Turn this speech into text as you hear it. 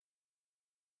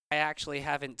I actually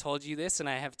haven't told you this, and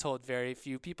I have told very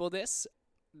few people this.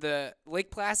 The Lake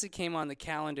Placid came on the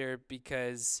calendar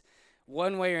because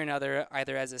one way or another,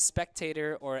 either as a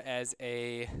spectator or as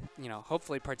a,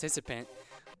 hopefully participant,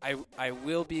 I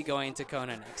will be going to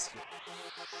Kona next year.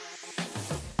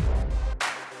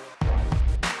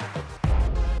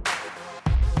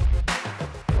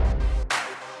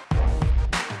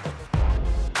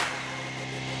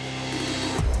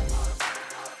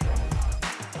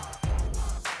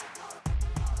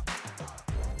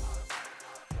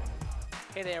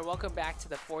 Hey there, welcome back to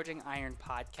the Forging Iron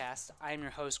podcast. I'm your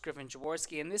host, Griffin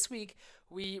Jaworski, and this week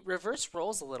we reverse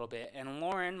roles a little bit, and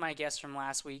Lauren, my guest from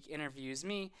last week, interviews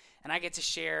me, and I get to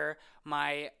share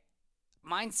my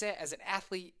mindset as an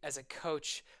athlete, as a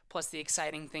coach, plus the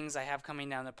exciting things I have coming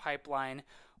down the pipeline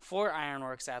for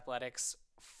Ironworks Athletics,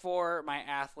 for my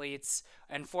athletes,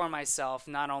 and for myself,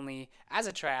 not only as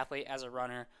a triathlete, as a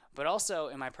runner, but also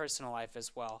in my personal life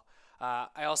as well.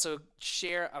 I also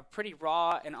share a pretty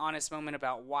raw and honest moment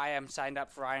about why I'm signed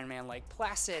up for Ironman Lake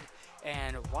Placid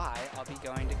and why I'll be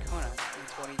going to Kona in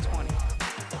 2020.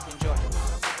 Enjoy.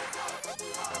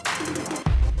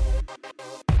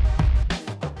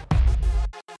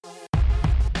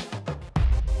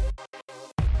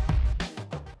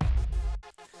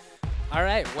 All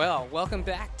right, well, welcome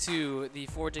back to the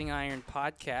Forging Iron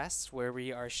podcast, where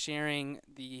we are sharing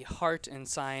the heart and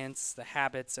science, the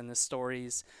habits and the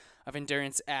stories of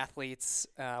endurance athletes,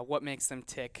 what makes them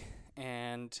tick,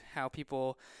 and how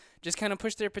people just kind of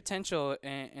push their potential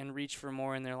and reach for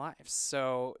more in their lives.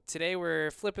 So today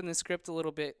we're flipping the script a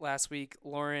little bit. Last week,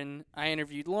 I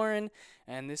interviewed Lauren,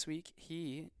 and this week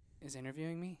he is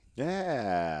interviewing me.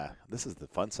 Yeah, this is the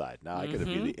fun side. Now I get to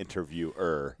be the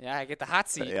interviewer. Yeah, I get the hot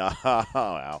seat. Yeah,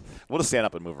 well, we'll just stand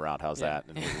up and move around. How's that?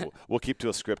 And we'll keep to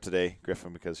a script today,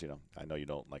 Griffin, because I know you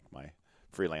don't like my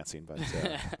freelancing, but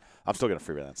I'm still going to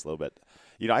freelance a little bit.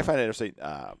 I find it interesting.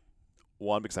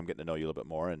 One, because I'm getting to know you a little bit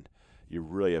more, and you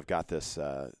really have got this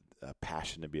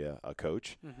passion to be a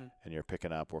coach, and you're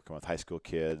picking up working with high school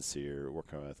kids. So you're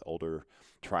working with older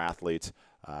triathletes.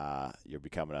 You're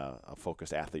becoming a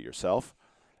focused athlete yourself.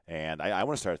 And I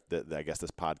want to start,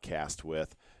 this podcast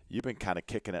with, you've been kind of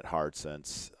kicking it hard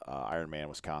since Ironman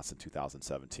Wisconsin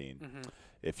 2017.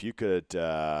 If you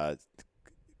could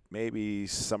maybe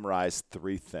summarize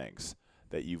 3 things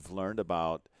that you've learned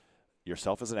about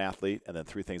yourself as an athlete, and then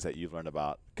 3 things that you've learned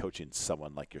about coaching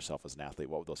someone like yourself as an athlete,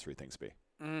 what would those 3 things be?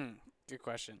 Good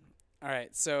question. All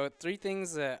right, so 3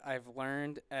 things that I've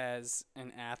learned as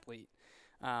an athlete.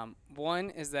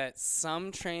 One is that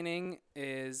some training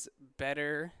is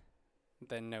better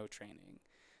than no training.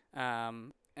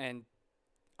 And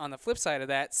on the flip side of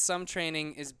that, some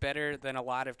training is better than a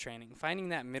lot of training. Finding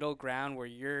that middle ground where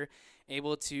you're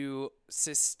able to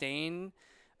sustain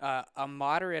a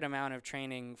moderate amount of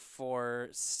training for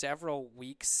several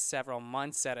weeks, several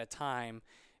months at a time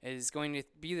is going to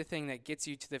be the thing that gets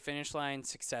you to the finish line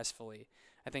successfully.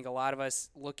 I think a lot of us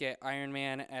look at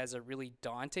Ironman as a really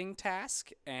daunting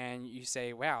task, and you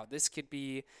say, wow, this could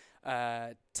be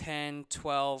a 10,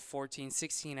 12, 14,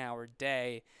 16-hour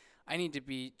day. I need to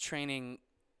be training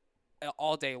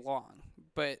all day long.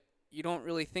 But you don't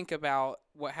really think about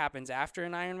what happens after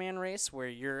an Ironman race, where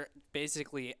you're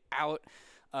basically out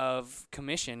of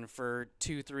commission for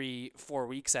 2, 3, 4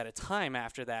 weeks at a time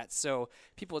after that. So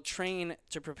people train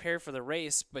to prepare for the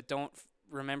race, but don't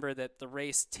remember that the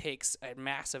race takes a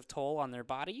massive toll on their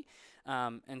body.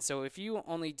 And so if you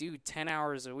only do 10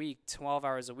 hours a week, 12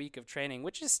 hours a week of training,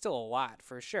 which is still a lot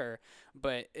for sure,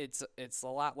 but it's a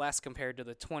lot less compared to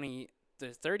the 20 to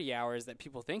 30 hours that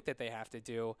people think that they have to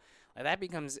do, that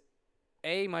becomes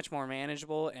A, much more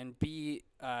manageable, and B,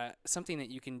 something that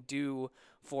you can do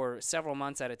for several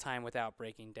months at a time without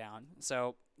breaking down.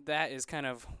 So that is kind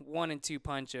of 1 and 2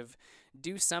 punch of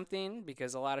do something,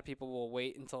 because a lot of people will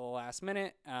wait until the last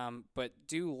minute, but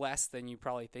do less than you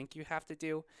probably think you have to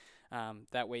do.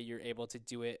 That way you're able to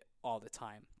do it all the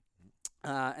time.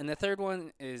 And the third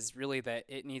one is really that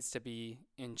it needs to be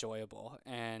enjoyable.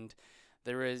 And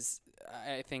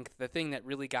I think the thing that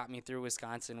really got me through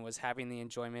Wisconsin was having the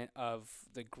enjoyment of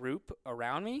the group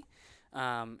around me.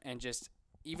 And just,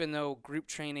 even though group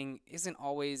training doesn't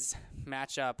always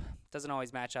match up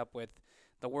with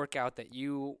the workout that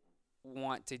you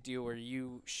want to do or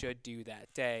you should do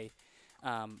that day,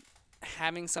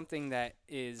 having something that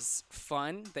is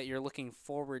fun, that you're looking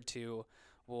forward to,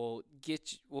 will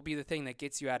be the thing that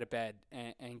gets you out of bed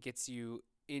and gets you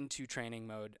into training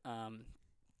mode.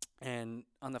 And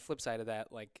on the flip side of that,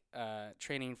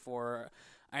 training for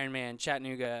Ironman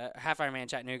Chattanooga, half Ironman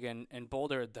Chattanooga and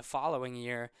Boulder the following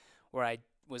year, where I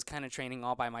was kind of training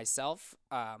all by myself.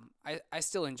 I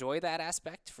still enjoy that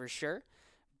aspect for sure,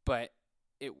 but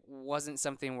it wasn't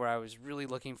something where I was really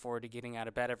looking forward to getting out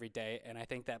of bed every day, and I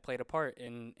think that played a part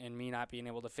in me not being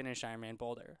able to finish Ironman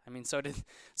Boulder. I mean, so did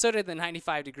the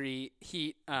 95-degree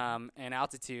heat and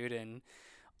altitude and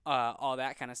all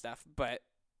that kind of stuff, but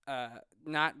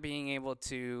not being able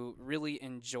to really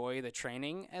enjoy the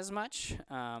training as much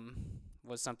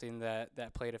was something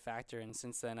that played a factor, and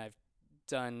since then I've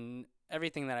done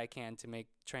everything that I can to make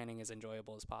training as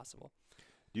enjoyable as possible.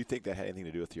 Do you think that had anything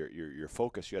to do with your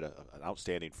focus? You had an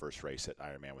outstanding first race at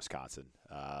Ironman Wisconsin,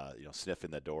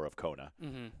 sniffing the door of Kona.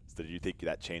 Mm-hmm. So did you think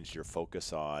that changed your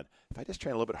focus on, if I just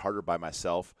train a little bit harder by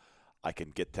myself, I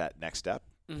can get that next step?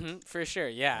 Mm-hmm, for sure,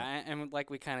 yeah. And like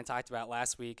we kind of talked about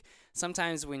last week,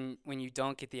 sometimes when you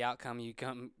don't get the outcome, you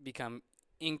become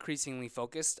increasingly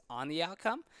focused on the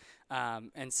outcome.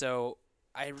 And so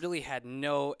I really had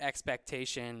no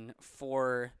expectation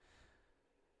for –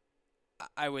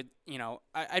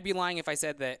 I'd be lying if I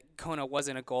said that Kona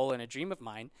wasn't a goal and a dream of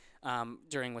mine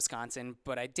during Wisconsin,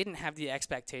 but I didn't have the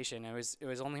expectation. It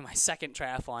was only my second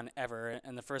triathlon ever,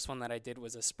 and the first one that I did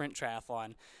was a sprint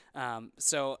triathlon.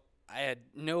 So I had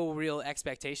no real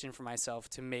expectation for myself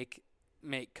to make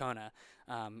Kona.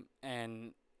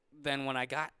 And then when I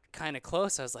got kind of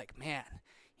close, I was like, man,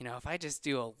 if I just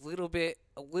do a little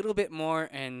bit more,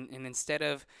 and instead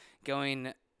of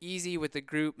going easy with the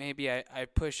group, maybe I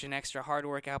push an extra hard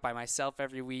workout by myself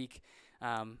every week.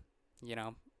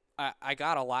 I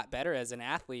got a lot better as an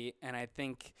athlete, and I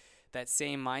think that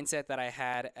same mindset that I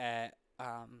had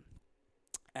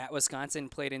at Wisconsin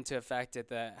played into effect at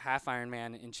the half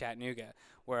Ironman in Chattanooga,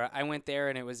 where I went there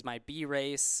and it was my B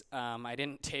race. I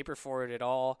didn't taper for it at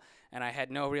all, and I had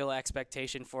no real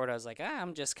expectation for it. I was like,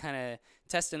 I'm just kind of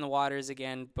testing the waters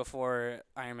again before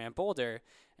Ironman Boulder,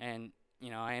 and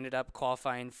I ended up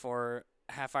qualifying for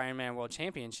half Ironman World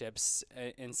Championships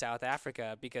in South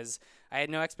Africa because I had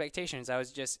no expectations. I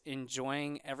was just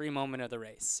enjoying every moment of the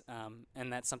race,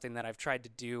 and that's something that I've tried to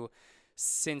do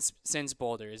since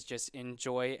Boulder, is just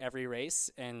enjoy every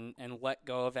race and let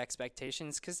go of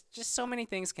expectations, because just so many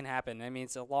things can happen. I mean,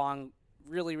 it's a long,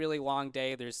 really, really long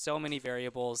day. There's so many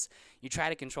variables. You try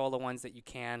to control the ones that you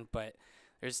can, but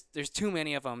there's too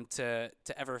many of them to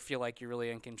ever feel like you're really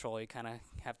in control. You kind of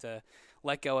have to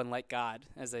let go and let God,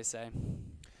 as they say.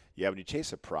 Yeah, when you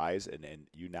chase a prize, and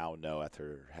you now know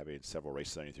after having several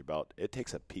races underneath your belt, it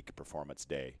takes a peak performance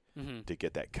day to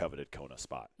get that coveted Kona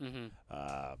spot.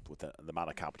 With the amount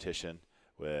of competition,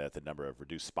 with the number of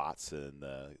reduced spots in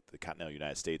the continental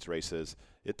United States races,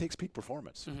 it takes peak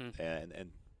performance.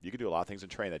 And you can do a lot of things in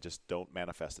training that just don't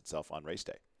manifest itself on race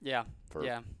day. Yeah.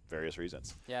 For various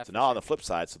reasons. Yeah. So now on the flip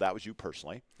side, so that was you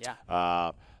personally.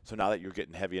 Yeah. So now that you're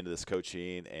getting heavy into this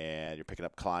coaching and you're picking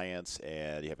up clients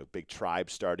and you have a big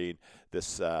tribe starting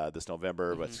this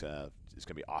November, but it's going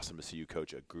to be awesome to see you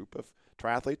coach a group of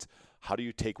triathletes. How do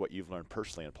you take what you've learned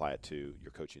personally and apply it to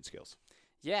your coaching skills?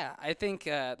 Yeah, I think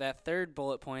that third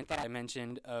bullet point that I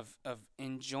mentioned of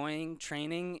enjoying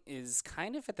training is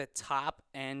kind of at the top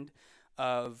end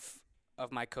of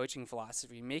my coaching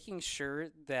philosophy, making sure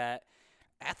that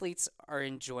athletes are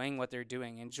enjoying what they're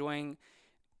doing,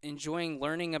 enjoying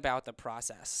learning about the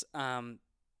process.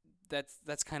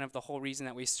 That's kind of the whole reason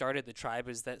that we started the tribe,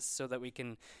 is that so that we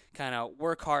can kind of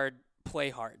work hard, play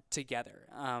hard together,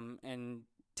 and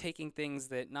taking things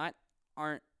that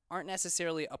aren't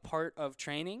necessarily a part of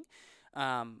training,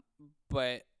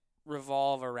 but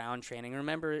revolve around training.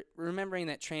 Remembering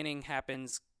that training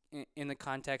happens in the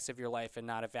context of your life and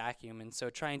not a vacuum. And so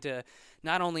trying to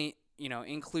not only,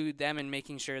 include them in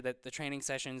making sure that the training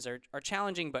sessions are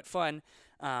challenging but fun,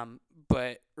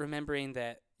 but remembering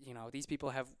that, these people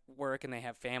have work and they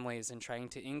have families, and trying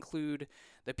to include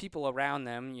the people around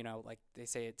them, like they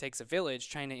say, it takes a village,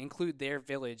 trying to include their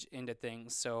village into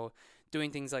things. So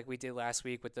doing things like we did last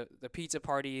week with the pizza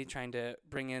party, trying to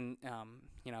bring in,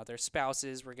 their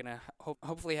spouses. We're going to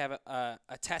hopefully have a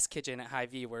test kitchen at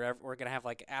Hy-Vee where we're going to have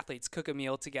like athletes cook a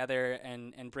meal together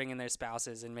and bring in their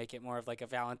spouses and make it more of like a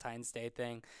Valentine's Day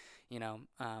thing.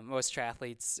 Most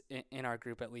triathletes in our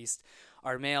group, at least,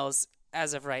 are males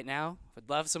as of right now. Would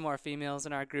love some more females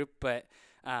in our group, but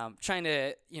trying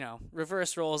to,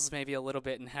 reverse roles maybe a little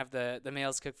bit and have the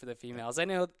males cook for the females. I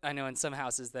know in some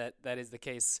houses that is the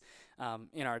case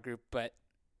in our group, but,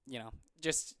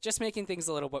 just making things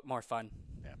a little bit more fun.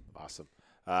 Yeah, awesome.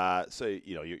 So,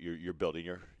 you're building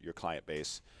your client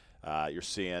base. You're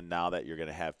seeing now that you're going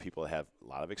to have people that have a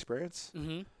lot of experience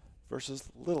versus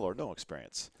little or no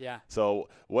experience. Yeah. So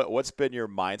what's been your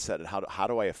mindset, and how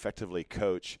do I effectively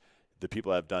coach the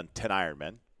people that have done 10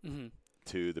 Ironmen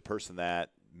to the person that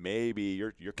maybe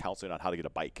you're counseling on how to get a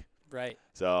bike. Right.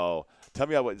 So tell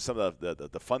me about what some of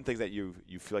the fun things that you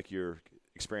feel like you're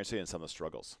experiencing and some of the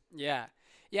struggles. Yeah.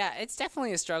 Yeah, it's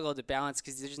definitely a struggle to balance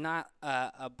because there's not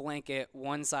a blanket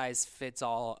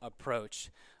one-size-fits-all approach.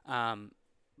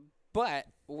 But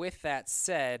with that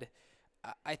said,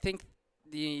 I think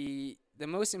the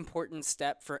most important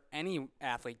step for any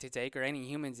athlete to take or any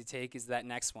human to take is that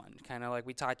next one, kind of like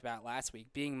we talked about last week,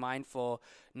 being mindful,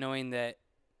 knowing that,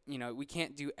 we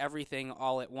can't do everything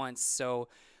all at once. So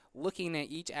looking at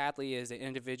each athlete as an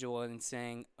individual and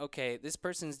saying, okay, this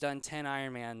person's done 10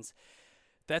 Ironmans.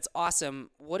 That's awesome.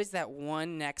 What is that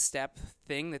one next step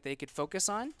thing that they could focus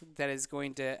on that is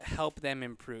going to help them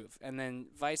improve? And then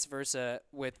vice versa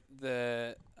with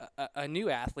a new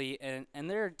athlete, and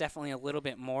they're definitely a little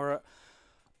bit more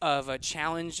of a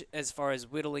challenge as far as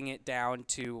whittling it down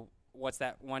to what's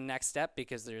that one next step,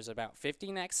 because there's about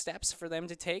 50 next steps for them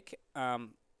to take.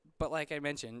 But like I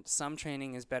mentioned, some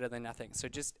training is better than nothing. So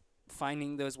just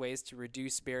finding those ways to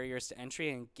reduce barriers to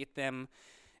entry and get them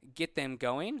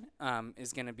going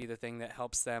is going to be the thing that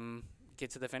helps them get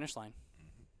to the finish line.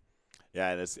 Yeah,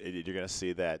 and you're going to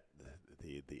see that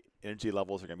the energy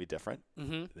levels are going to be different.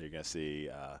 Mm-hmm. You're going to see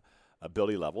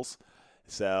ability levels.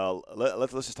 So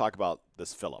let's just talk about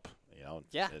this Philip.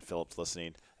 Yeah. Philip's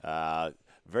listening.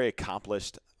 Very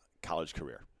accomplished college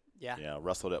career. Yeah.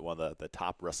 Wrestled at one of the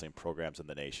top wrestling programs in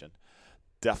the nation.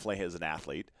 Definitely is an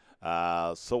athlete.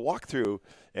 So walk through,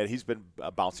 and he's been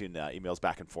bouncing emails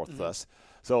back and forth with us.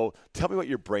 So tell me what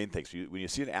your brain thinks. When you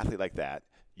see an athlete like that,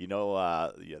 the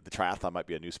triathlon might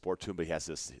be a new sport to him, but he has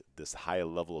this high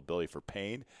level ability for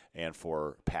pain and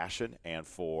for passion and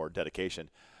for dedication.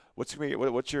 What's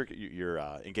your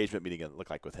engagement meeting going to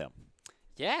look like with him?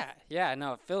 Yeah.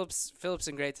 No, Philip's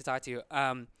been great to talk to.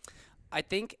 I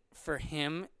think for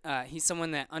him, he's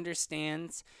someone that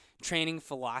understands training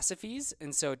philosophies,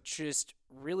 and so just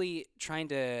really trying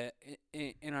to,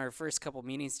 in our first couple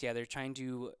meetings together, trying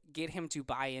to get him to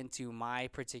buy into my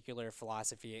particular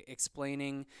philosophy,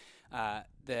 explaining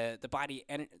the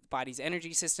body's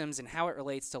energy systems and how it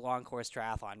relates to long course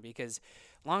triathlon, because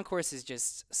long course is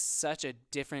just such a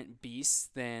different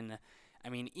beast than,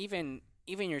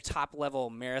 even your top level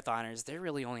marathoners, they're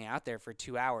really only out there for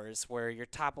 2 hours, where your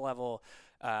top level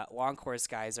long course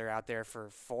guys are out there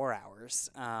for 4 hours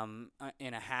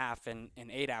in a half and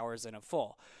 8 hours in a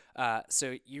full.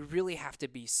 So you really have to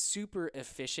be super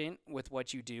efficient with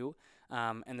what you do,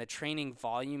 and the training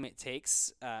volume it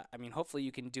takes. Hopefully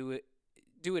you can do it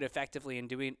effectively and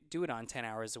do it on 10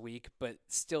 hours a week, but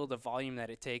still the volume that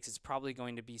it takes is probably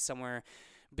going to be somewhere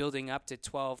building up to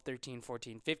 12, 13,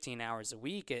 14, 15 hours a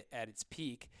week at its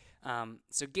peak.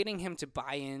 So getting him to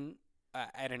buy in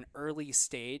at an early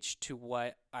stage to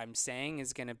what I'm saying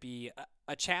is going to be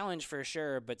a challenge for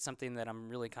sure, but something that I'm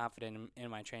really confident in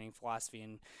my training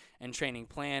philosophy and training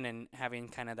plan, and having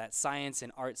kind of that science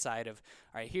and art side of,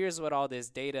 all right, here's what all this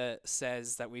data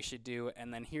says that we should do,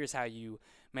 and then here's how you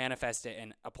manifest it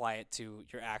and apply it to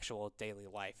your actual daily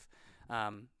life.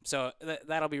 So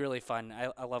that'll be really fun.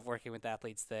 I love working with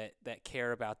athletes that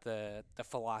care about the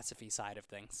philosophy side of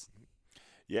things.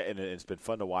 Yeah, and it's been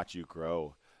fun to watch you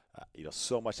grow.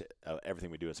 So much of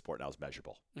everything we do in sport now is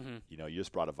measurable. Mm-hmm. You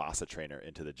just brought a Vasa trainer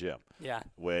into the gym. Yeah.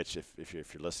 Which, if you're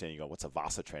listening, you go, what's a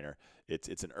Vasa trainer?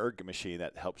 It's an erg machine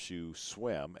that helps you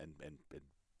swim and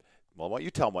well, why don't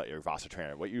you tell them what your Vasa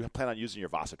trainer, what you plan on using your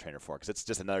Vasa trainer for? Because it's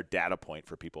just another data point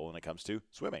for people when it comes to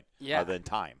swimming, other than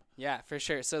time. Yeah, for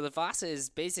sure. So the Vasa is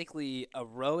basically a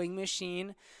rowing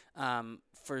machine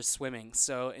for swimming.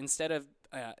 So instead of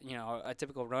a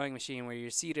typical rowing machine where you're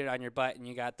seated on your butt and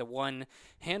you got the one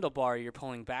handlebar you're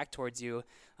pulling back towards you,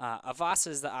 a Vasa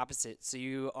is the opposite. So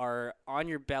you are on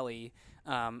your belly,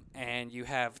 and you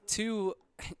have two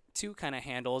kind of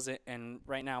handles, and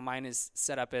right now mine is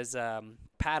set up as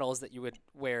paddles that you would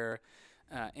wear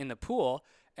in the pool,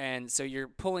 and so you're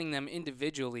pulling them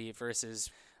individually versus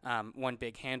one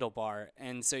big handlebar.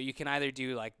 And so you can either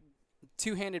do like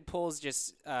two-handed pulls,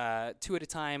 just two at a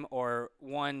time, or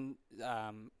one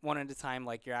at a time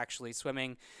like you're actually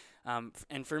swimming.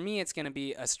 And for me, it's going to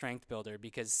be a strength builder,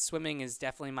 because swimming is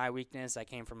definitely my weakness. I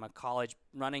came from a college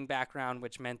running background,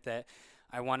 which meant that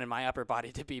I wanted my upper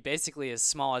body to be basically as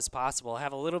small as possible,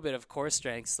 have a little bit of core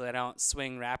strength so that I don't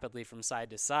swing rapidly from side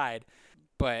to side.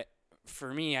 But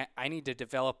for me, I need to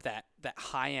develop that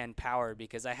high-end power,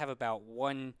 because I have about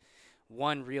one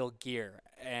real gear,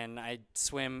 and I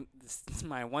swim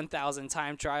my 1,000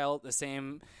 time trial the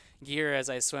same gear as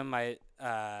I swim my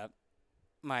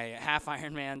half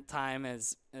Ironman time,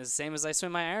 as same as I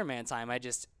swim my Ironman time. I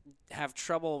just have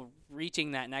trouble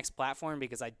reaching that next platform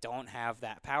because I don't have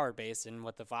that power base. And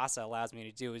what the Vasa allows me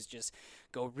to do is just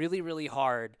go really, really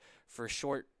hard for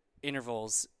short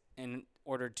intervals in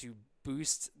order to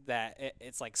boost that.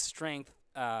 It's like strength,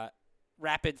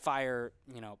 rapid fire,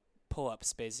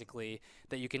 pull-ups basically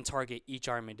that you can target each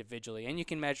arm individually, and you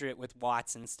can measure it with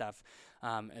watts and stuff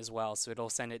as well. So it'll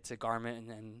send it to Garmin and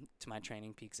then to my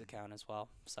Training Peaks account as well.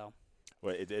 So.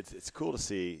 Well, it's cool to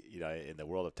see, in the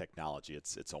world of technology,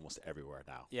 it's almost everywhere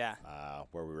now. Yeah.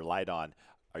 Where we relied on,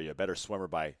 are you a better swimmer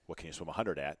by what can you swim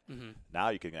 100 at? Mm-hmm. Now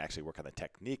you can actually work on the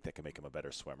technique that can make him a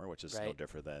better swimmer, which is no Right.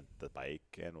 different than the bike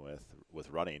and with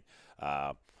running.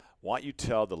 Want you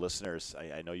tell the listeners,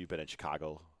 I know you've been in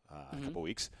Chicago a couple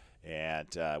weeks and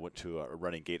went to a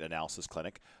running gait analysis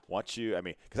clinic. Because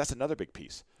that's another big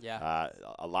piece. Yeah.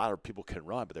 A lot of people can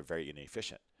run, but they're very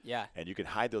inefficient. Yeah. And you can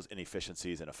hide those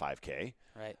inefficiencies in a 5K.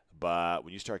 Right. But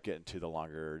when you start getting to the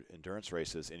longer endurance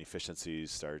races,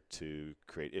 inefficiencies start to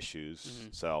create issues. Mm-hmm.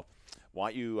 So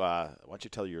why don't you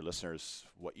tell your listeners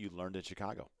what you learned in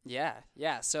Chicago? Yeah.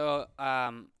 So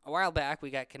a while back, we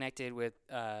got connected with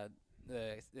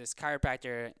this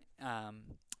chiropractor,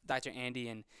 Dr. Andy,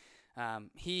 and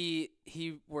he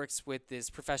works with this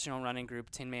professional running group,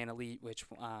 Tin Man Elite, which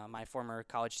my former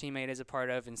college teammate is a part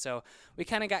of. And so we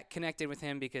kind of got connected with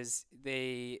him because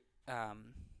they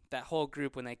that whole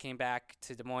group, when they came back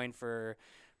to Des Moines for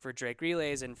Drake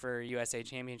Relays and for USA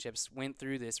Championships, went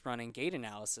through this running gait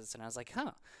analysis. And I was like,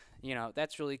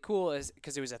 that's really cool,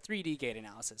 because it was a 3D gait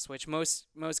analysis, which most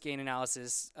gait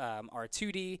analysis are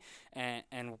 2D,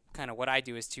 and kind of what I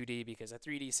do is 2D, because a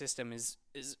 3D system is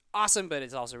awesome, but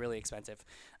it's also really expensive.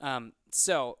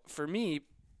 So for me,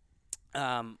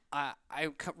 I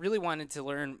really wanted to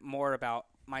learn more about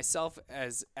myself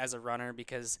as a runner,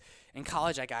 because in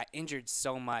college I got injured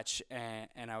so much,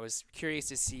 and I was curious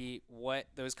to see what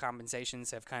those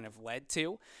compensations have kind of led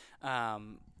to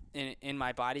in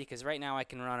my body, because right now I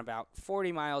can run about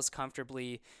 40 miles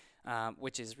comfortably,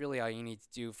 which is really all you need to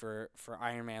do for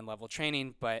Ironman level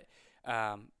training. But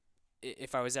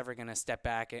if I was ever going to step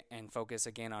back and focus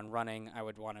again on running, I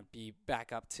would want to be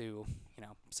back up to,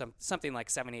 something like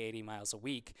 70, 80 miles a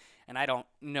week. And I don't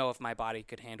know if my body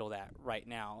could handle that right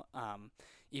now,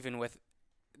 even with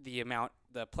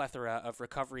the plethora of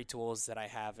recovery tools that I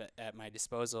have at my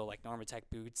disposal, like Normatec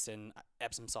boots and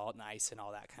Epsom salt and ice and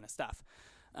all that kind of stuff.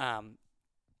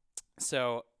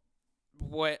 So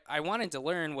what I wanted to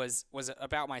learn was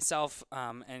about myself,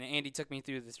 and Andy took me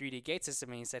through the 3D gate system,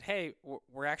 and he said, hey,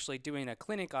 we're actually doing a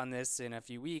clinic on this in a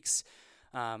few weeks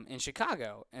in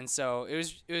Chicago. And so it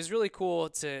was really cool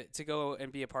to go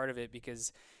and be a part of it,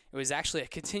 because it was actually a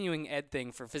continuing ed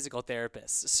thing for physical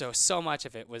therapists. So much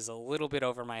of it was a little bit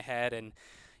over my head, and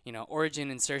origin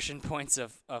insertion points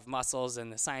of muscles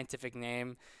and the scientific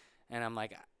name. And I'm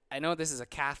like, I know this is a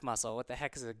calf muscle. What the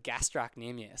heck is a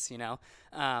gastrocnemius,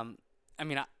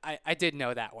 I did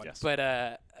know that one, yes. But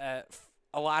a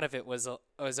lot of it was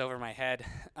over my head,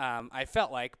 I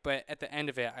felt like. But at the end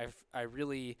of it, I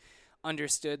really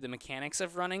understood the mechanics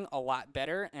of running a lot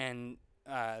better, and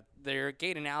their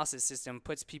gait analysis system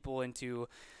puts people into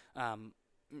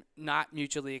not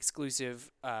mutually exclusive,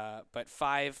 but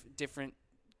 5 different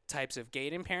types of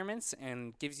gait impairments,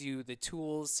 and gives you the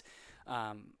tools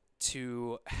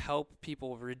to help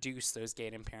people reduce those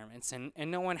gait impairments.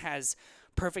 And no one has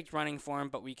perfect running form,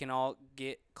 but we can all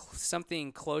get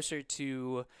something closer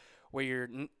to where you're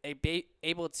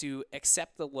able to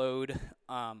accept the load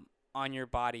on your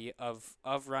body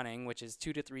of running, which is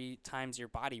 2 to 3 times your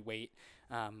body weight,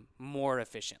 more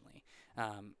efficiently.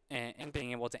 And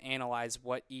being able to analyze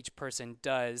what each person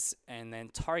does and then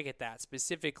target that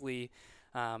specifically.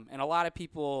 And a lot of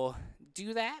people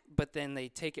do that, but then they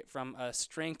take it from a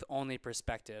strength-only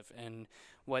perspective. And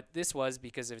what this was,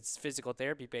 because it's physical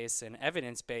therapy-based and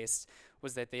evidence-based,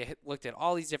 was that they looked at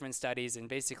all these different studies, and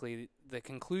basically the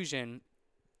conclusion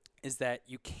is that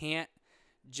you can't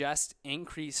just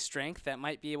increase strength. That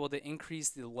might be able to increase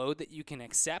the load that you can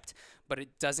accept, but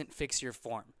it doesn't fix your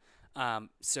form.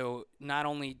 So not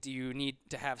only do you need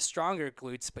to have stronger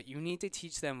glutes, but you need to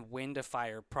teach them when to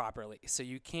fire properly. So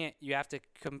you have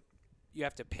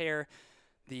to pair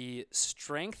the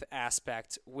strength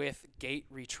aspect with gait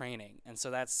retraining. And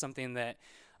so that's something that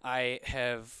I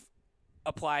have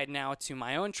applied now to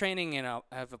my own training, and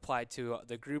I've applied to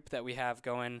the group that we have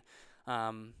going,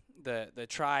 the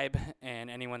tribe, and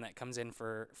anyone that comes in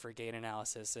for gait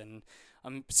analysis. And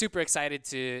I'm super excited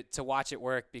to watch it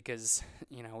work, because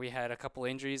we had a couple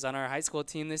injuries on our high school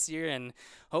team this year, and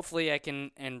hopefully I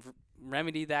can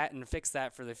remedy that and fix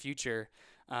that for the future,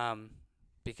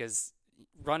 because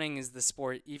running is the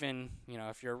sport. Even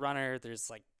if you're a runner,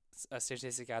 there's like a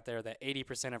statistic out there that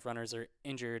 80% of runners are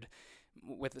injured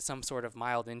with some sort of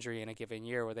mild injury in a given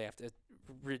year where they have to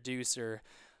reduce or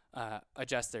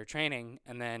adjust their training.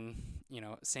 And then,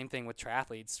 same thing with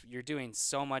triathletes. You're doing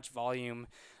so much volume,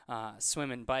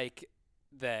 swim and bike,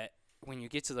 that when you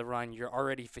get to the run, you're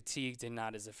already fatigued and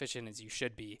not as efficient as you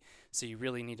should be. So you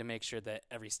really need to make sure that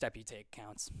every step you take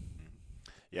counts.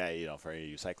 Yeah, for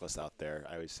you cyclists out there,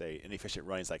 I always say inefficient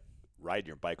running is like riding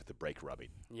your bike with the brake rubbing.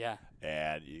 Yeah.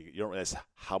 And you don't realize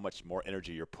how much more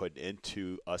energy you're putting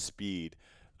into a speed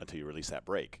until you release that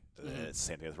brake. And it's the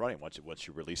same thing with running. Once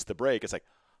you release the brake, it's like,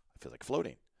 it feels like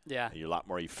floating. Yeah. And you're a lot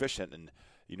more efficient. And,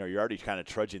 you're already kind of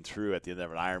trudging through at the end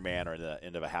of an Ironman or the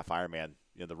end of a half Ironman.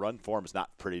 The run form is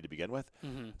not pretty to begin with.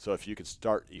 So if you can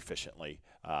start efficiently,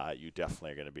 you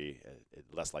definitely are going to be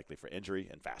less likely for injury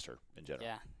and faster in general.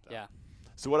 Yeah. So. Yeah.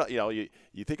 So what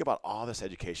you think about all this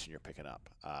education you're picking up,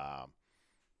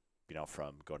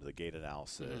 from going to the gait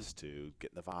analysis to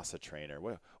getting the Vasa trainer.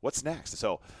 What's next?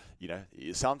 So,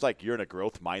 it sounds like you're in a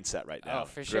growth mindset right now,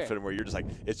 for Griffin, sure. where you're just like,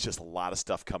 it's just a lot of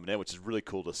stuff coming in, which is really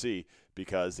cool to see,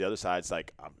 because the other side's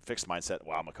like, I'm fixed mindset.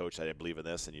 Well, I'm a coach. I believe in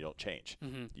this, and you don't change,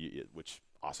 which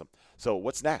awesome. So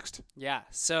what's next? Yeah.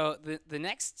 So the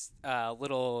next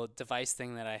little device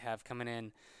thing that I have coming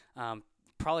in,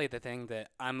 probably the thing that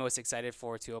I'm most excited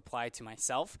for to apply to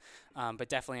myself, but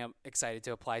definitely I'm excited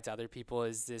to apply to other people,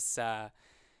 is this,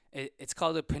 it's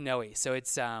called a Pinoe. So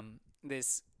it's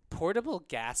this portable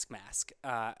gas mask.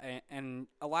 And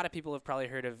a lot of people have probably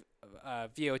heard of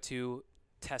VO2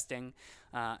 testing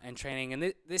and training,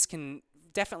 and this can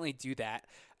definitely do that.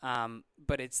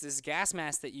 But it's this gas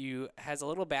mask that has a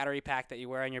little battery pack that you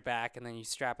wear on your back, and then you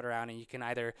strap it around, and you can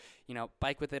either,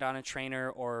 bike with it on a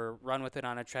trainer or run with it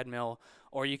on a treadmill,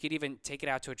 or you could even take it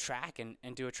out to a track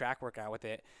and do a track workout with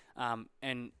it.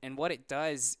 And what it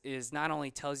does is not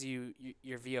only tells you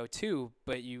your VO2,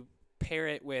 but you pair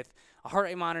it with a heart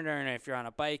rate monitor, and if you're on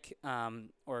a bike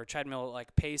or a treadmill,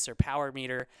 like pace or power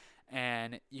meter,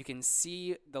 and you can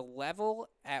see the level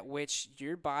at which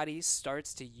your body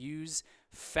starts to use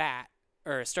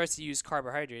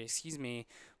carbohydrates,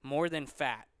 more than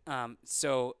fat.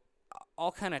 So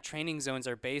all kind of training zones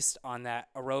are based on that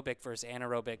aerobic versus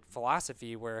anaerobic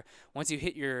philosophy, where once you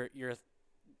hit your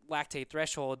lactate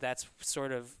threshold, that's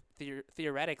sort of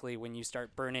theoretically when you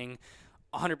start burning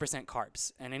 100%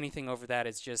 carbs, and anything over that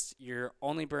is just you're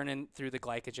only burning through the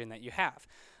glycogen that you have.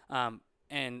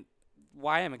 And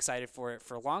why I'm excited for it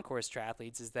for long course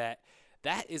triathletes is that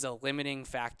is a limiting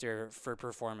factor for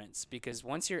performance, because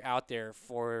once you're out there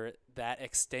for that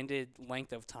extended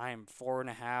length of time,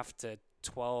 4.5 to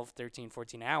 12, 13,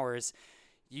 14 hours,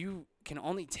 you can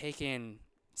only take in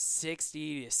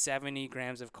 60 to 70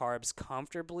 grams of carbs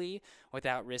comfortably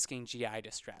without risking GI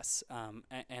distress.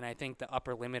 And I think the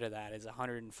upper limit of that is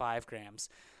 105 grams.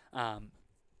 Or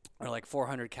like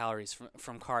 400 calories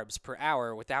from carbs per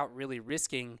hour without really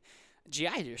risking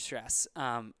GI distress.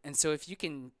 And so if you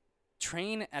can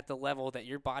train at the level that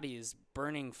your body is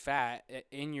burning fat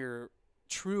in your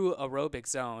true aerobic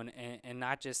zone, and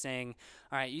not just saying,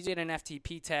 all right, you did an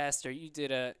FTP test or you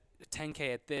did a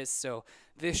 10K at this, so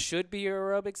this should be your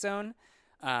aerobic zone,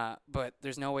 but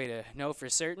there's no way to know for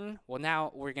certain. Well,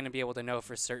 now we're going to be able to know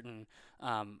for certain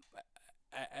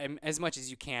as much as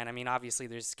you can. I mean, obviously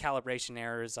there's calibration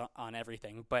errors on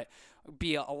everything, but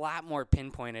be a lot more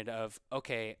pinpointed of,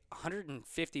 okay,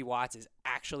 150 watts is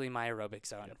actually my aerobic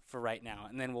zone for right now.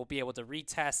 And then we'll be able to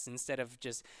retest, instead of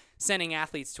just sending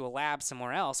athletes to a lab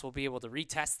somewhere else, we'll be able to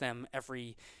retest them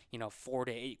every, 4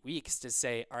 to 8 weeks to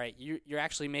say, all right, you're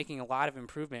actually making a lot of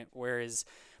improvement. Whereas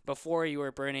before you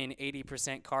were burning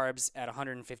 80% carbs at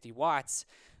 150 watts,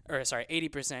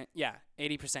 80%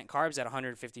 carbs at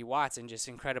 150 watts and just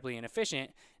incredibly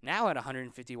inefficient. Now at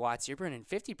 150 watts, you're burning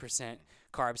 50%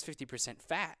 carbs, 50%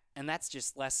 fat, and that's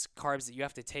just less carbs that you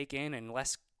have to take in and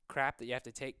less crap that you have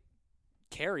to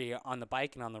carry on the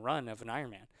bike and on the run of an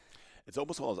Ironman. It's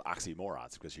almost one of those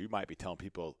oxymorons, because you might be telling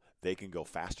people they can go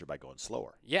faster by going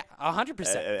slower. Yeah, 100%.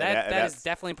 That is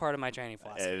definitely part of my training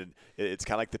philosophy. And it's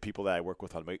kind of like the people that I work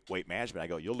with on weight management. I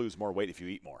go, you'll lose more weight if you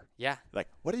eat more. Yeah. Like,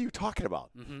 what are you talking about?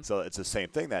 Mm-hmm. So it's the same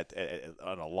thing, that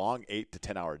on a long 8 to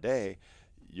 10 hour day,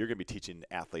 you're going to be teaching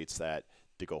athletes that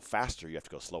to go faster, you have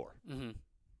to go slower. Mm-hmm.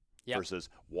 Yep. Versus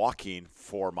walking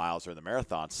 4 miles during the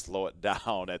marathon, slow it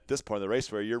down at this point in the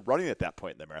race where you're running at that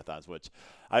point in the marathons, which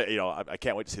I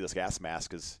can't wait to see this gas mask,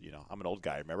 because, I'm an old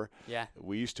guy, remember? Yeah.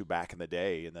 We used to, back in the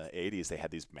day, in the 80s, they had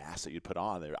these masks that you'd put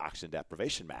on. They were oxygen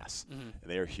deprivation masks, and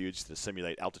they were huge to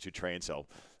simulate altitude train. So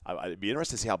I'd be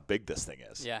interested to see how big this thing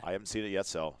is. Yeah. I haven't seen it yet,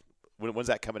 so when's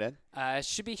that coming in? It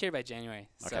should be here by January.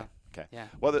 So, Okay. yeah.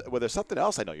 Well, there's something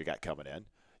else I know you got coming in.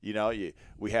 You know,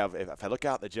 we have, if I look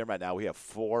out in the gym right now, we have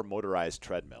 4 motorized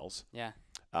treadmills. Yeah.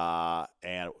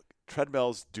 And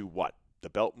treadmills do what? The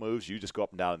belt moves, you just go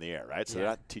up and down in the air, right? So Yeah.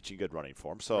 they're not teaching good running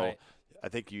form. So Right. I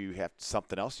think you have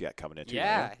something else yet coming into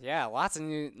Yeah, lots of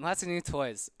new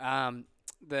toys.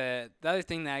 The other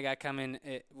thing that I got coming,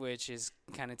 which is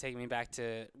kind of taking me back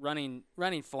to running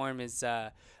form, is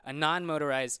a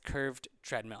non-motorized curved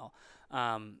treadmill.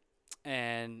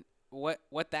 And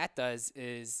what that does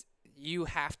is you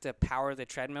have to power the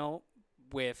treadmill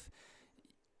with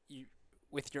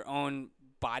your own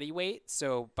body weight.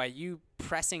 So by you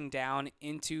pressing down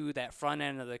into that front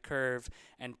end of the curve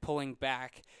and pulling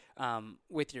back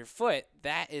with your foot,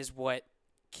 that is what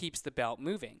keeps the belt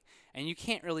moving. And you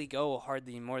can't really go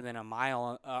hardly more than a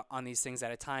mile on these things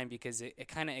at a time, because it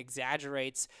kind of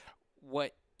exaggerates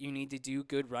what you need to do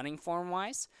good running form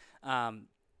wise.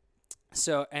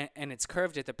 So and it's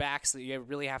curved at the back, so you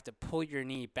really have to pull your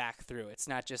knee back through. It's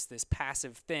not just this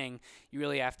passive thing. You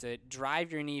really have to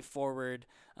drive your knee forward,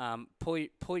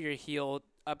 pull your heel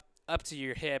up to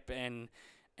your hip, and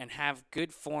have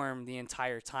good form the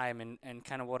entire time. And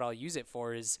kind of what I'll use it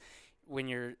for is when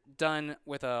you're done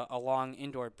with a long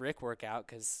indoor brick workout,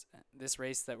 because this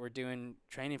race that we're doing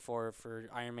training for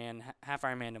Ironman, half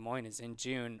Ironman Des Moines, is in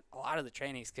June. A lot of the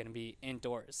training is going to be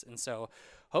indoors, and so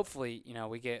hopefully,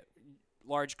 we get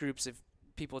large groups of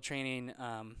people training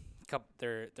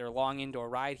their long indoor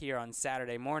ride here on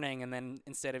Saturday morning, and then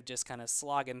instead of just kind of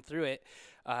slogging through it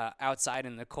outside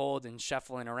in the cold and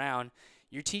shuffling around,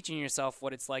 you're teaching yourself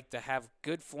what it's like to have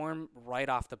good form right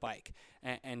off the bike,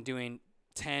 and doing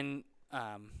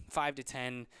 5 to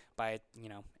 10 by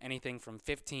anything from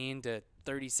 15 to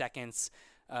 30 seconds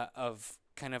of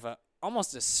kind of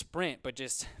almost a sprint, but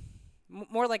just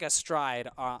more like a stride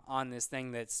on this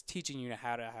thing that's teaching you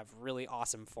how to have really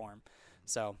awesome form.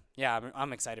 So yeah,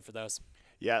 I'm excited for those.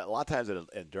 Yeah, a lot of times in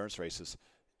endurance races,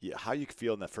 how you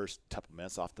feel in the first couple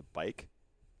minutes off the bike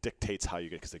dictates how you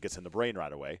get, because it gets in the brain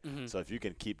right away. Mm-hmm. So if you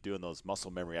can keep doing those muscle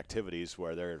memory activities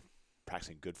where they're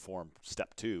practicing good form,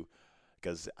 step 2,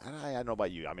 because I don't know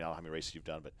about you. I mean, I don't know how many races you've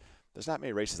done, but there's not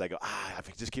many races I go, if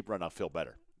I just keep running, I'll feel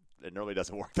better. It normally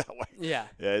doesn't work that way. Yeah.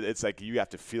 It's like you have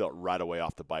to feel it right away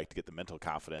off the bike to get the mental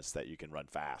confidence that you can run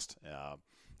fast.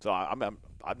 So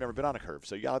I've never been on a curve.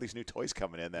 So you got all these new toys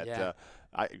coming in that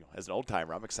as an old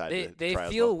timer, I'm excited to try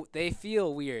as well. They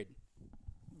feel weird,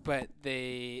 but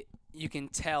you can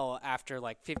tell after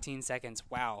like 15 seconds,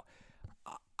 wow,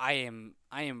 I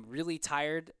am really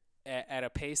tired at a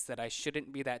pace that I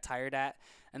shouldn't be that tired at,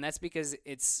 and that's because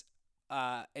it's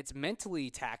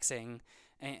mentally taxing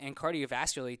and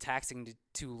cardiovascularly taxing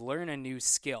to learn a new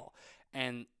skill,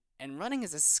 and running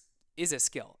is a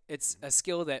skill. It's a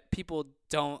skill that people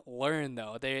don't learn,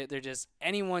 though. They're just,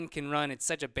 anyone can run. It's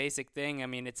such a basic thing. I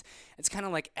mean, it's kind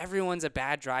of like everyone's a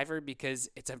bad driver because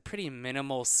it's a pretty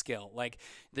minimal skill. Like,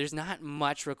 there's not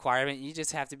much requirement. You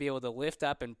just have to be able to lift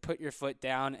up and put your foot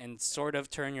down and sort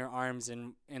of turn your arms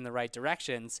in the right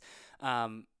directions.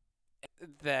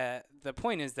 The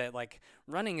point is that, like,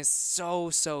 running is so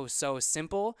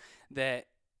simple that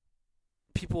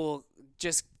people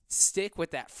just stick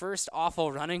with that first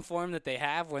awful running form that they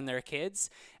have when they're kids,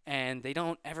 and they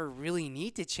don't ever really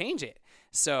need to change it.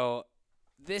 So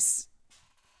this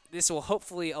will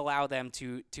hopefully allow them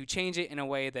to change it in a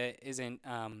way that isn't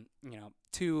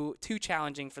too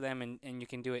challenging for them, and you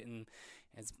can do it in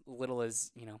as little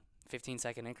as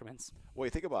 15-second increments. Well,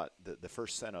 you think about the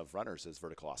first set of runners is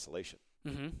vertical oscillation,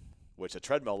 Mm-hmm. which a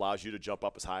treadmill allows you to jump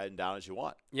up as high and down as you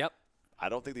want. Yep. I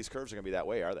don't think these curves are going to be that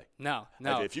way, are they? No.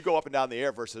 If you go up and down the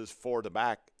air versus forward to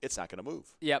back, it's not going to move.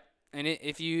 Yep. And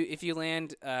if you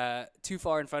land too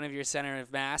far in front of your center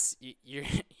of mass, you're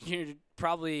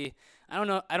probably, I don't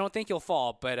know, I don't think you'll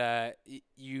fall, but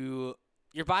your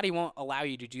body won't allow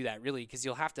you to do that, really, because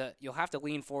you'll have to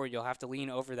lean forward, you'll have to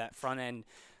lean over that front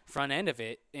end of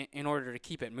it in order to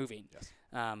keep it moving. Yes.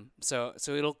 So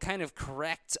it'll kind of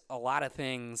correct a lot of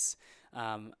things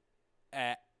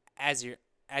as you're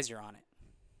on it.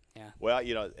 Yeah. Well,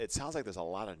 it sounds like there's a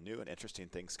lot of new and interesting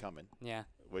things coming. Yeah.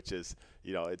 Which is,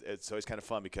 it's always kind of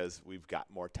fun because we've got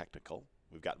more technical,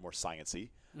 we've got more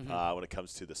sciencey when it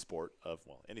comes to the sport of,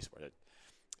 any sport.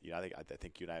 I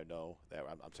think you and I know that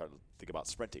I'm starting to think about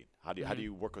sprinting. How do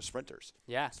you work with sprinters?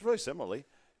 Yeah. It's really similarly.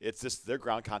 It's just their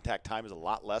ground contact time is a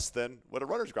lot less than what a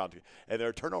runner's ground, and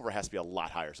their turnover has to be a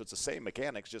lot higher. So it's the same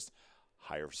mechanics, just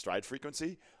higher stride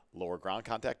frequency, lower ground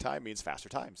contact time means faster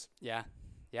times. Yeah.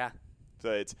 Yeah.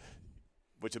 So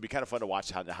which would be kind of fun to watch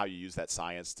how you use that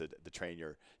science to train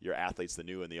your athletes, the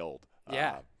new and the old.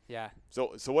 Yeah. Yeah.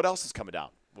 So what else is coming down?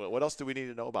 What else do we need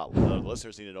to know about? The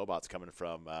listeners need to know about. It's coming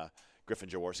from Griffin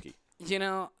Jaworski.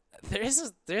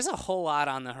 there's a whole lot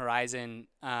on the horizon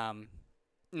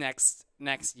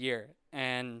next year,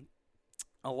 and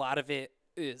a lot of it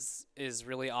is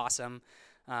really awesome,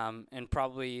 and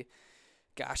probably,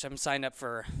 gosh, I'm signed up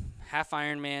for half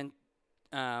Ironman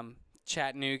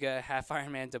Chattanooga, half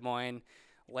Ironman Des Moines,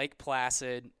 Lake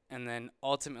Placid, and then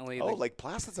ultimately Lake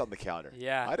Placid's on the calendar.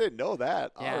 Yeah. I didn't know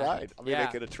that. Yeah. All right. I'll be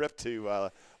making a trip to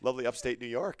lovely upstate New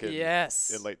York in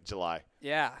late July.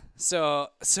 Yeah. So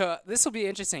this will be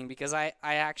interesting because I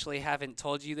actually haven't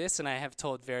told you this, and I have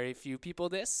told very few people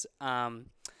this.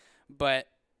 But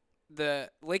the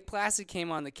Lake Placid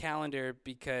came on the calendar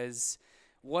because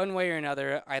one way or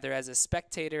another, either as a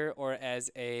spectator or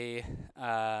as a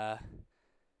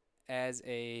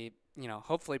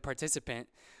hopefully participant,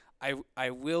 I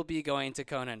will be going to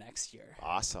Kona next year.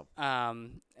 Awesome.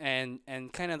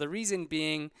 And kind of the reason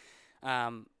being,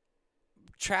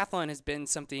 triathlon has been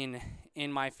something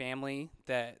in my family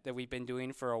that we've been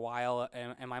doing for a while,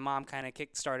 and my mom kind of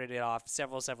kick-started it off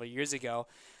several years ago,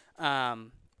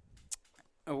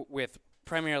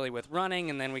 primarily with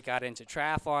running, and then we got into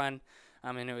triathlon,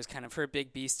 and it was kind of her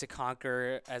big beast to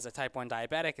conquer as a type 1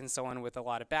 diabetic and someone with a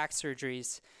lot of back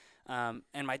surgeries.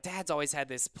 And my dad's always had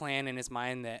this plan in his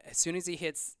mind that as soon as he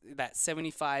hits that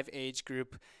 75 age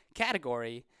group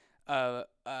category of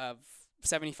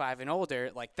 75 and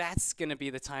older, like that's going to be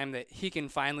the time that he can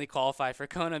finally qualify for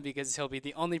Kona because he'll be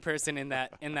the only person in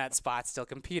that spot still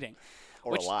competing.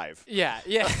 Or alive. Yeah,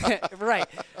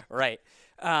 right.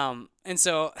 And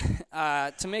so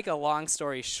to make a long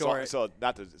story short. So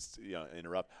not to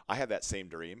interrupt, I have that same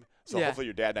dream. So hopefully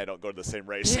your dad and I don't go to the same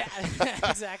race. Yeah,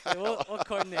 exactly. We'll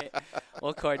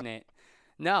coordinate.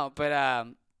 No, but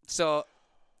so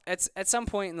at some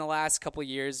point in the last couple of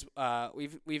years,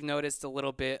 we've noticed a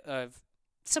little bit of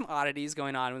some oddities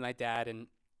going on with my dad, and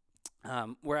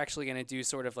we're actually going to do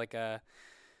sort of like a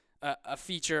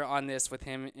feature on this with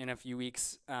him in a few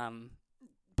weeks,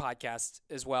 podcast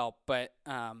as well. But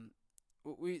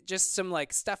we just some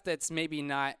like stuff that's maybe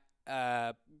not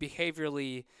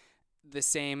behaviorally the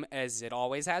same as it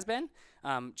always has been.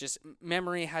 Just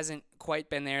memory hasn't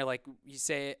quite been there, like you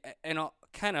say, and I'll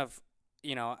kind of,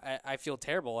 I feel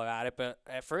terrible about it, but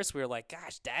at first we were like,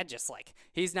 gosh, Dad just like,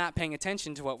 he's not paying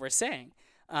attention to what we're saying.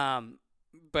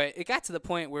 But it got to the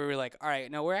point where we were like, all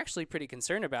right, no, we're actually pretty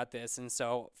concerned about this. And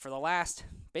so for the last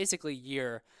basically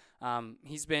year,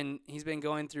 he's been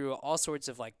going through all sorts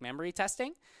of like memory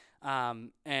testing.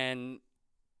 And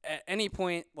at any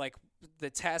point, like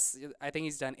the tests, I think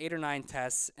he's done 8 or 9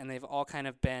 tests, and they've all kind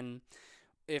of been,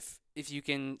 if you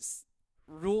can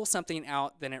rule something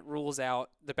out, then it rules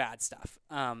out the bad stuff.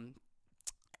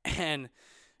 And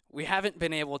we haven't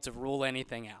been able to rule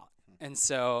anything out. And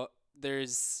so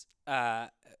there's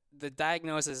the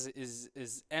diagnosis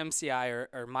is MCI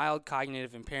or mild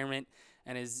cognitive impairment,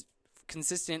 and is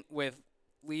consistent with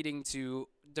leading to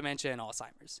dementia and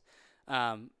Alzheimer's.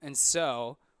 And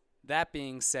so that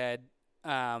being said,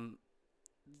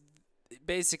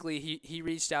 basically he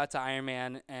reached out to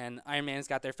Ironman, and Ironman's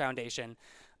got their foundation.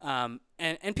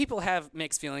 And people have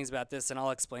mixed feelings about this, and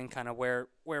I'll explain kind of where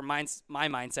my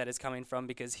mindset is coming from,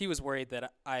 because he was worried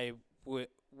that I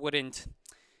wouldn't,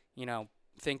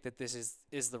 think that this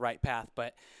is the right path.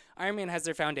 But Ironman has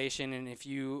their foundation, and if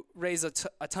you raise a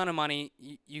ton of money,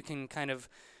 you can kind of,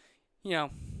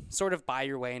 sort of buy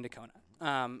your way into Kona.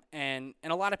 And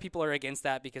a lot of people are against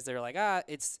that because they're like,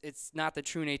 it's not the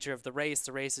true nature of the race.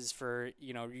 The race is for,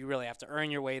 you really have to earn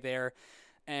your way there.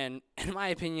 And my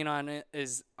opinion on it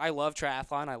is, I love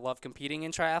triathlon. I love competing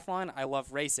in triathlon. I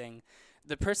love racing.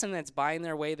 The person that's buying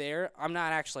their way there, I'm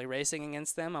not actually racing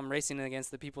against them. I'm racing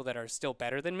against the people that are still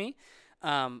better than me.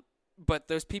 But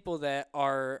those people that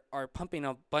are pumping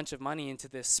a bunch of money into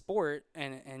this sport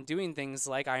and doing things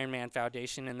like Ironman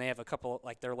Foundation, and they have a couple,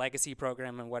 like their legacy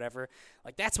program and whatever,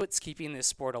 like that's what's keeping this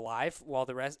sport alive, while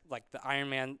the rest, like the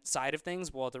Ironman side of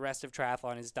things, while the rest of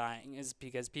triathlon is dying, is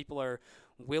because people are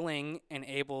willing and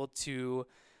able to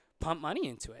pump money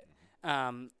into it.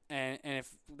 And if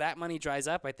that money dries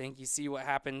up, I think you see what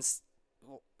happens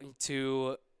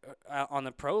to on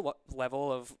the pro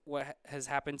level of what has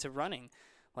happened to running.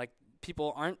 Like,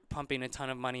 people aren't pumping a ton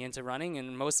of money into running,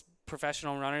 and most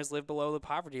professional runners live below the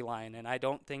poverty line. And I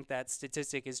don't think that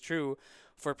statistic is true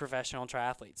for professional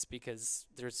triathletes, because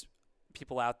there's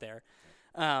people out there.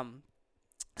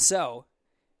 So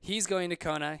he's going to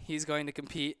Kona. He's going to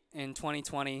compete in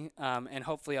 2020, and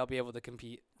hopefully I'll be able to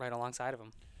compete right alongside of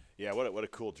him. Yeah, what a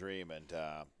cool dream. And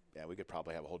we could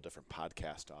probably have a whole different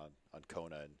podcast on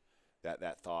Kona and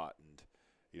that thought.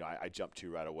 And I jumped to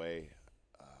right away.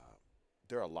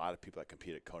 There are a lot of people that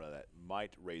compete at Kona that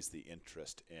might raise the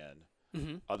interest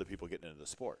in other people getting into the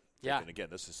sport. Yeah. And again,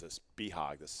 this is this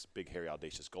BHOG, this big, hairy,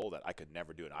 audacious goal that I could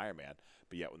never do an Ironman,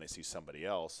 but yet when they see somebody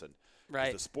else, and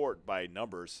 'cause the sport by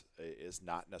numbers is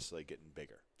not necessarily getting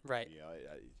bigger. Right. You know,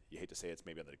 you hate to say it's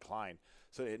maybe on the decline,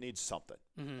 so it needs something.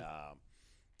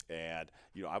 And,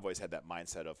 you know, I've always had that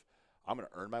mindset of I'm going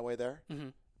to earn my way there,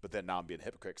 but then now I'm being a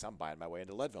hypocrite because I'm buying my way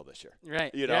into Leadville this year.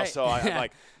 Right. You know, right. so I'm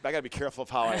like, I got to be careful of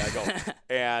how I go.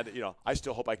 And, you know, I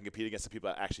still hope I can compete against the people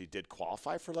that actually did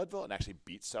qualify for Leadville and actually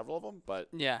beat several of them.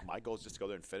 But my goal is just to go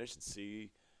there and finish and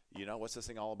see, you know, what's this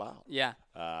thing all about. Yeah.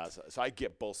 So I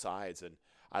get both sides, and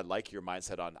I like your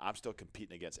mindset on I'm still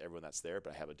competing against everyone that's there,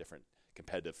 but I have a different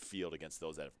competitive field against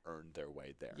those that have earned their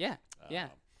way there. Yeah. Yeah,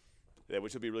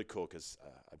 which would be really cool because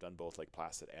I've done both Lake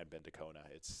Placid and been to Kona.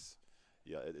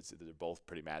 They're both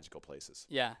pretty magical places.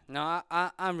 Yeah, no,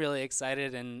 I'm really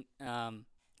excited, and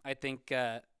I think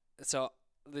so.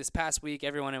 This past week,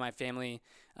 everyone in my family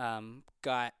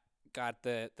got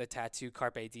the tattoo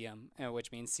Carpe Diem,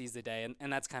 which means seize the day,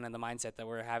 and that's kind of the mindset that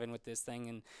we're having with this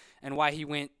thing, and why he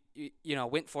went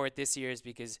for it this year is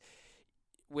because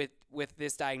with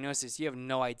this diagnosis, you have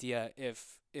no idea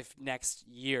if next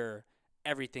year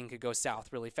everything could go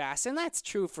south really fast, and that's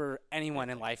true for anyone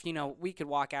in life. You know, we could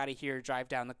walk out of here, drive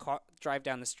down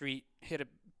the street, hit a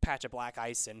patch of black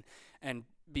ice, and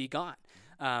be gone.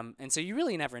 And so you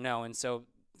really never know. And so,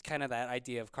 kind of that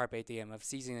idea of carpe diem, of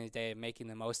seizing the day and making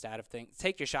the most out of things.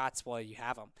 Take your shots while you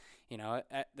have them. You know,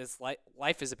 this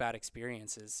life is about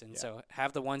experiences, and so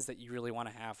have the ones that you really want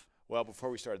to have. Well, before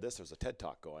we started this, there was a TED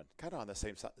Talk going, kind of on the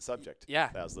same subject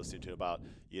that I was listening to about,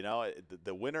 you know,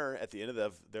 the winner at the end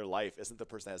of their life isn't the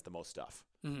person that has the most stuff.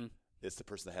 It's the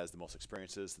person that has the most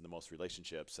experiences and the most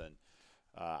relationships. And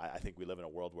I think we live in a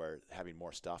world where having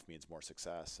more stuff means more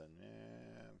success. And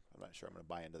I'm not sure I'm going to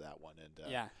buy into that one.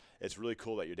 And it's really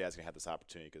cool that your dad's going to have this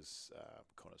opportunity because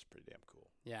Kona's pretty damn cool.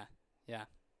 Yeah,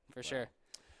 for sure.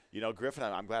 You know, Griffin,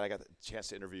 I'm glad I got the chance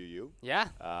to interview you. Yeah.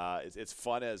 It's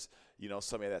fun as, you know,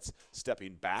 somebody that's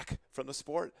stepping back from the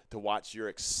sport to watch your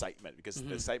excitement, because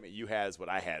the excitement you had is what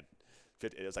I had.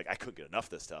 It was like I couldn't get enough of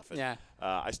this stuff. And,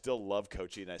 I still love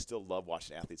coaching, and I still love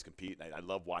watching athletes compete, and I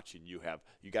love watching you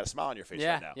got a smile on your face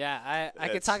right now. Yeah, I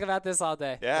could talk about this all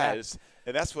day. Yeah.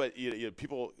 And that's what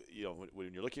people, you know,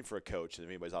 when you're looking for a coach, and if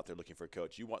anybody's out there looking for a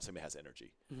coach, you want somebody that has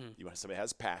energy. You want somebody that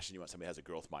has passion. You want somebody that has a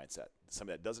growth mindset.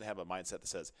 Somebody that doesn't have a mindset that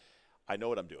says, I know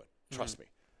what I'm doing. Trust me.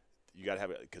 You got to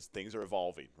have it because things are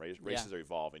evolving. Races are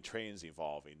evolving. Training's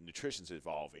evolving. Nutrition's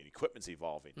evolving. Equipment's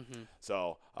evolving.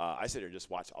 So I sit here and just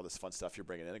watch all this fun stuff you're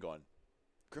bringing in and going,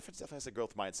 Griffin definitely has a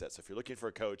growth mindset. So if you're looking for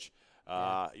a coach,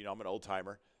 you know, I'm an old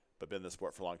timer, but been in the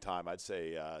sport for a long time. I'd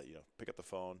say, you know, pick up the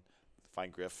phone,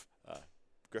 find Griff,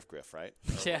 right?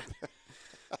 Yeah.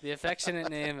 The affectionate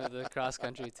name of the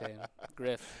cross-country team,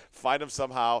 Griff. Find him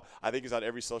somehow. I think he's on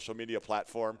every social media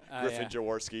platform. Griffin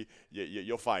Jaworski.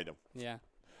 You'll find him. Yeah.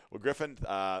 Well, Griffin,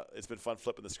 it's been fun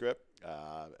flipping the script.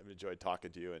 I've enjoyed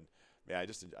talking to you, and man,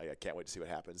 I can't wait to see what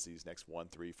happens these next 1,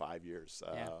 3, 5 years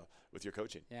with your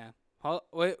coaching. Yeah. Well,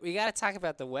 we got to talk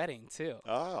about the wedding too.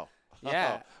 Oh.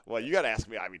 Yeah. Well, you got to ask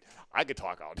me. I mean, I could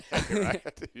talk all day, right?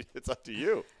 It's up to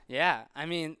you. Yeah. I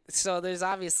mean, so there's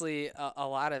obviously a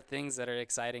lot of things that are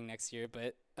exciting next year,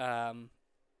 but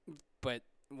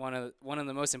one of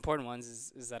the most important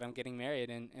ones is that I'm getting married,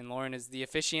 and Lauren is the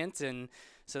officiant, and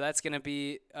so that's going to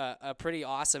be a pretty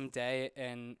awesome day,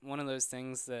 and one of those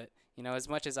things that, you know, as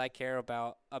much as I care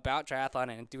about triathlon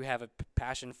and do have a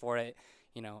passion for it,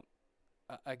 you know,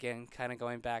 again, kind of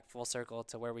going back full circle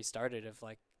to where we started, of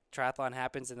like, triathlon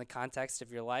happens in the context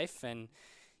of your life, and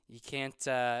you can't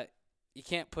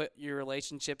put your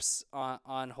relationships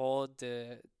on hold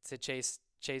to chase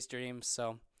dreams.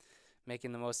 So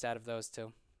making the most out of those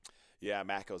too. Yeah,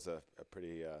 Mako's a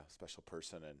pretty special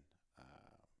person, and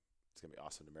it's gonna be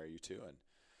awesome to marry you too. And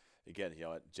again, you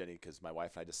know, Jenny, because my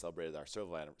wife and I just celebrated our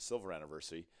silver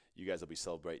anniversary. You guys will be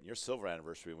celebrating your silver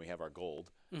anniversary when we have our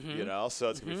gold. You know, so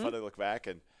it's gonna be fun to look back,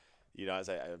 and you know, as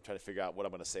I'm trying to figure out what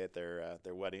I'm gonna say at their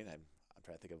wedding, I'm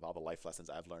trying to think of all the life lessons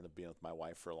I've learned of being with my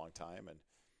wife for a long time, and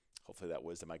hopefully that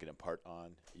wisdom I can impart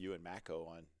on you and Mako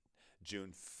on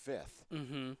June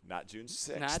 5th, not June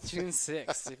 6th. Not June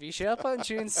 6th. If you show up on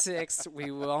June 6th, we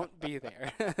won't be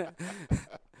there.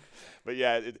 But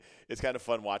yeah, it's kind of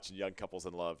fun watching young couples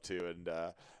in love too,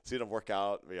 and seeing them work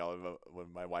out. You know,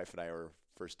 when my wife and I were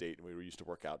first dating, we used to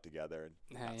work out together,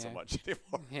 and not so much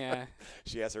anymore. Yeah.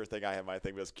 She has her thing, I have my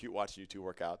thing. But it was cute watching you two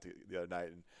work out the other night,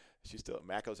 and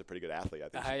Mako's a pretty good athlete, I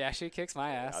think. She kicks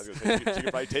my ass. I was gonna say, she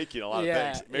could probably take you in a lot of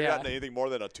things. Maybe not in anything more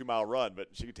than a 2-mile run, but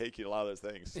she could take you in a lot of those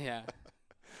things. Yeah.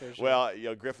 For sure. Well, you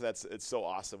know, Griffin, it's so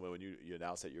awesome when you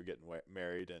announce that you're getting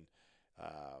married, and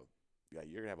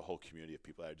you're going to have a whole community of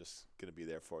people that are just going to be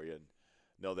there for you, and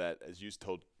know that, as you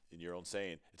told in your own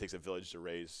saying, it takes a village to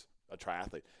raise a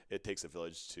triathlete. It takes a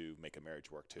village to make a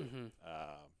marriage work too. Mm-hmm.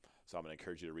 So I'm going to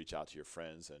encourage you to reach out to your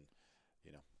friends and,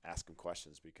 ask them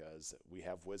questions, because we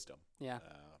have wisdom. Yeah.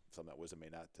 Some of that wisdom may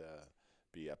not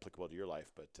be applicable to your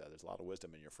life, but there's a lot of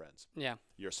wisdom in your friends. Yeah.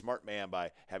 You're a smart man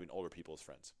by having older people as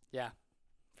friends. Yeah,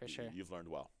 for sure. You've learned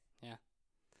well. Yeah.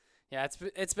 Yeah,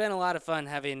 it's been a lot of fun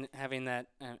having that,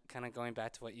 kind of going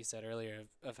back to what you said earlier,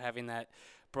 of having that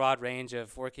broad range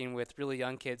of working with really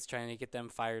young kids, trying to get them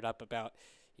fired up about,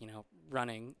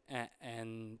 running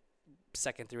and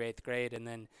 2nd through 8th grade, and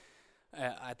then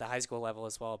at the high school level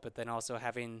as well. But then also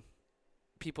having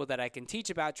people that I can teach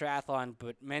about triathlon,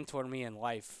 but mentor me in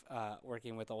life,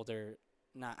 working with older,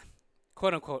 not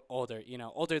quote unquote older,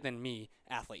 older than me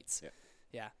athletes.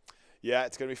 Yeah. Yeah,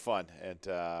 it's going to be fun. And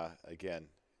again,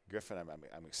 Griffin,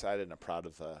 I'm excited and I'm proud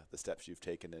of the steps you've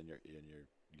taken in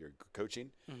your coaching.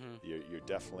 Mm-hmm. You're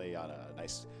definitely on a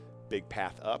nice big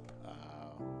path up.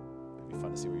 It'll be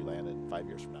fun to see where you land in 5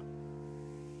 years from now.